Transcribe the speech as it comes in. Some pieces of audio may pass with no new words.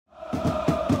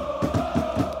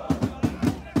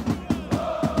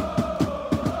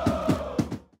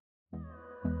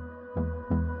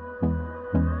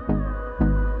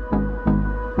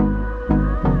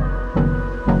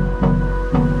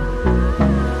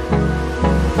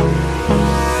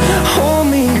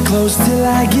close till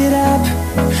I get up.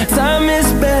 Time is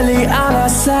barely on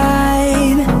our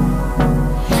side.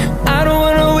 I don't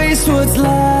wanna waste what's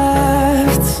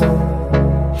left.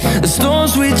 The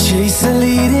storms we chase are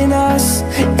leading us,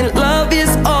 and love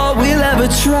is all we'll ever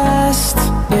trust.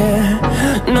 Yeah,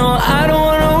 no, I don't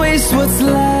wanna waste what's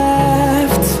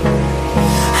left.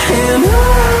 And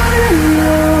on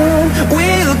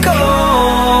we'll go,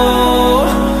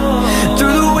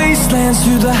 through the wastelands,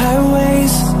 through the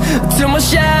highways, till my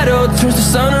shadow turns to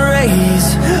sun rays.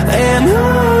 And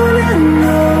on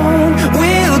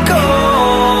we'll go,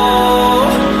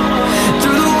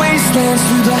 through the wastelands,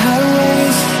 through the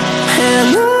highways,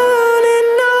 and on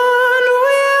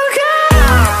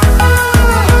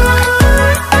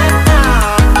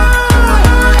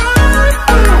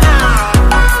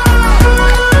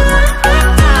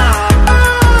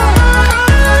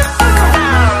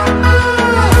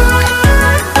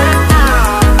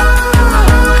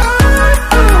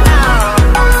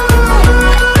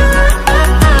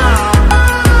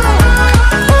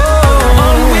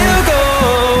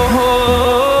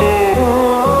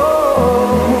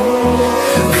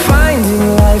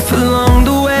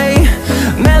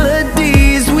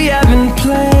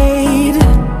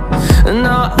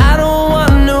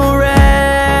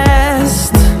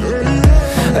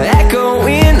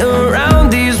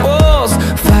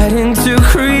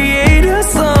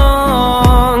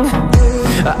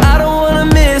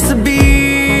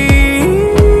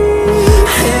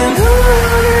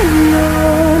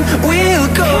we'll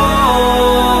go.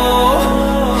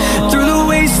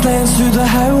 Through the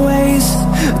highways,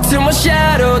 till my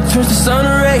shadow turns to sun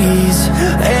rays.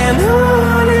 And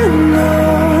on